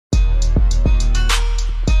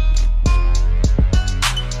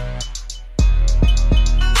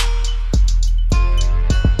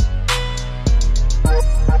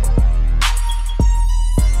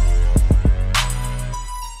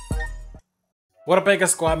What up, Anchor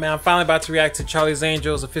Squad, man? I'm finally about to react to Charlie's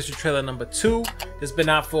Angels official trailer number 2. It's been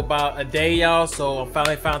out for about a day, y'all, so I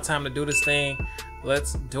finally found time to do this thing.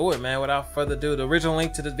 Let's do it, man. Without further ado, the original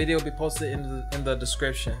link to this video will be posted in the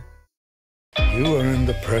description. You are in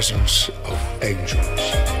the presence of angels.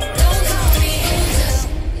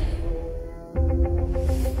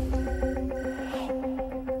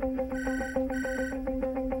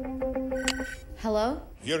 Hello?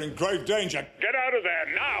 You're in grave danger. Get out of there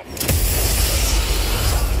now!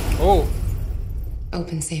 Oh.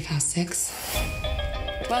 Open Safe House 6.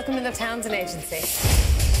 Welcome to the Townsend Agency.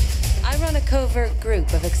 I run a covert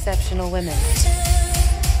group of exceptional women.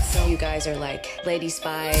 So you guys are like lady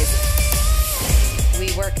spies.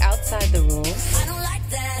 We work outside the rules. I don't like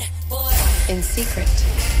that, boy. In secret.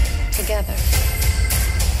 Together.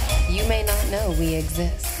 You may not know we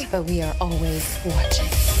exist, but we are always watching.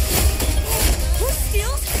 Who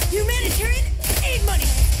steals humanitarian aid money?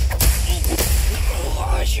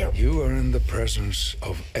 You are in the presence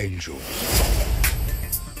of angels.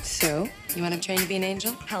 So, you want to train to be an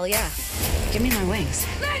angel? Hell yeah. Give me my wings.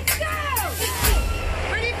 Let's go!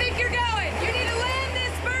 Where do you think you're going? You need to land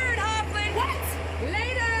this bird, Hoffman. What?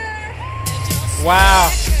 Later! Wow.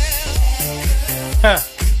 Huh.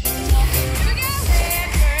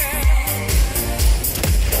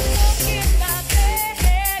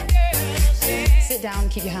 Sit down,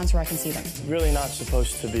 keep your hands where I can see them. Really not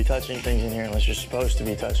supposed to be touching things in here unless you're supposed to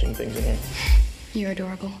be touching things in here. You're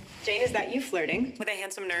adorable. Jane, is that you flirting with a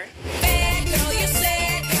handsome nerd?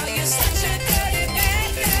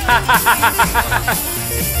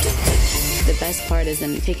 The best part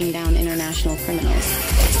isn't taking down international criminals.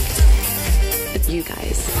 It's you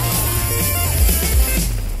guys.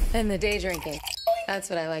 And the day drinking. That's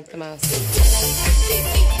what I like the most.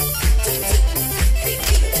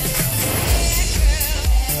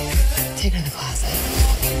 Take her to the closet.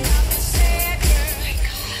 Oh my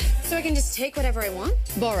God. So I can just take whatever I want?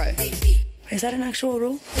 Borrow. Is that an actual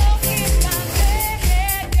rule?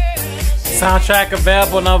 Soundtrack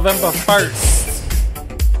available November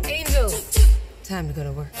 1st. Angel, time to go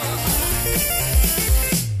to work.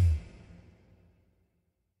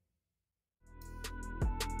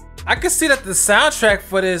 I can see that the soundtrack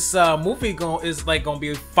for this movie is gonna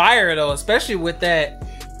be fire though, especially with that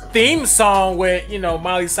theme song with, you know,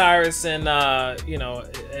 Miley Cyrus and you know,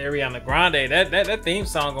 Ariana Grande. That theme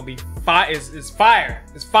song gonna be fire. Is fire.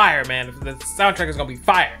 It's fire, man. The soundtrack is gonna be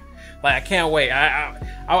fire. Like, I can't wait.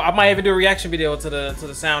 I might even do a reaction video to the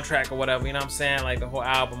soundtrack or whatever. You know what I'm saying? Like the whole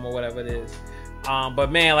album or whatever it is.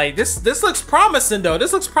 But man, like this looks promising though.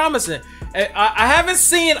 This looks promising. I haven't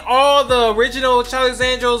seen all the original Charlie's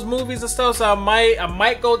Angels movies and stuff, so I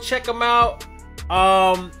might go check them out.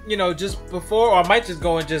 You know, just before, or I might just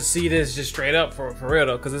go and just see this just straight up for real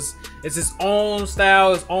though, because it's its own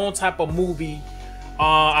style, its own type of movie.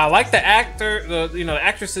 I like the actor, the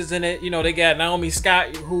actresses in it. You know, they got Naomi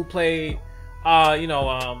Scott, who played you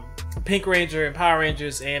know, Pink Ranger in Power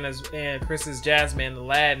Rangers, and Princess Jasmine in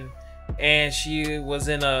Aladdin. And she was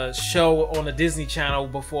in a show on the Disney Channel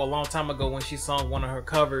before, a long time ago, when she sung one of her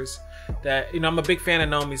covers. That, you know, I'm a big fan of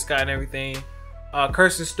Naomi Scott and everything.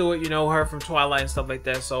 Kirsten Stewart, you know her from Twilight and stuff like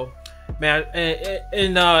that. So, man, and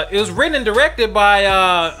it was written and directed by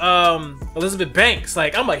Elizabeth Banks.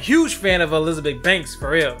 Like, I'm a huge fan of Elizabeth Banks, for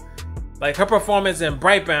real. Like, her performance in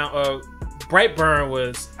Brightburn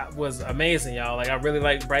was amazing, y'all. Like, I really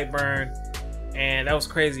liked Brightburn, and that was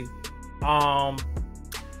crazy.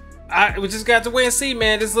 We just got to wait and see,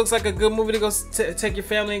 man. This looks like a good movie to go take your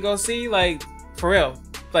family and go see, like, for real.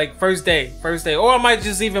 Like, first day, or I might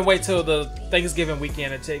just even wait till the Thanksgiving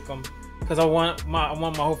weekend and take them, because I want my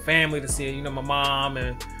whole family to see it. You know, my mom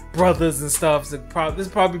and brothers and stuff. So this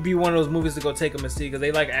probably be one of those movies to go take them and see, because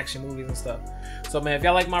they like action movies and stuff. So, man, if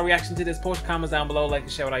y'all like my reaction to this, post your comments down below, like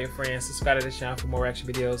and share with all your friends, subscribe to this channel for more reaction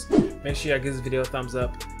videos. Make sure y'all give this video a thumbs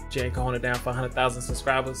up. Jay Anchor, hold it down for 100,000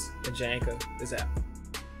 subscribers, and Jay Anchor is out.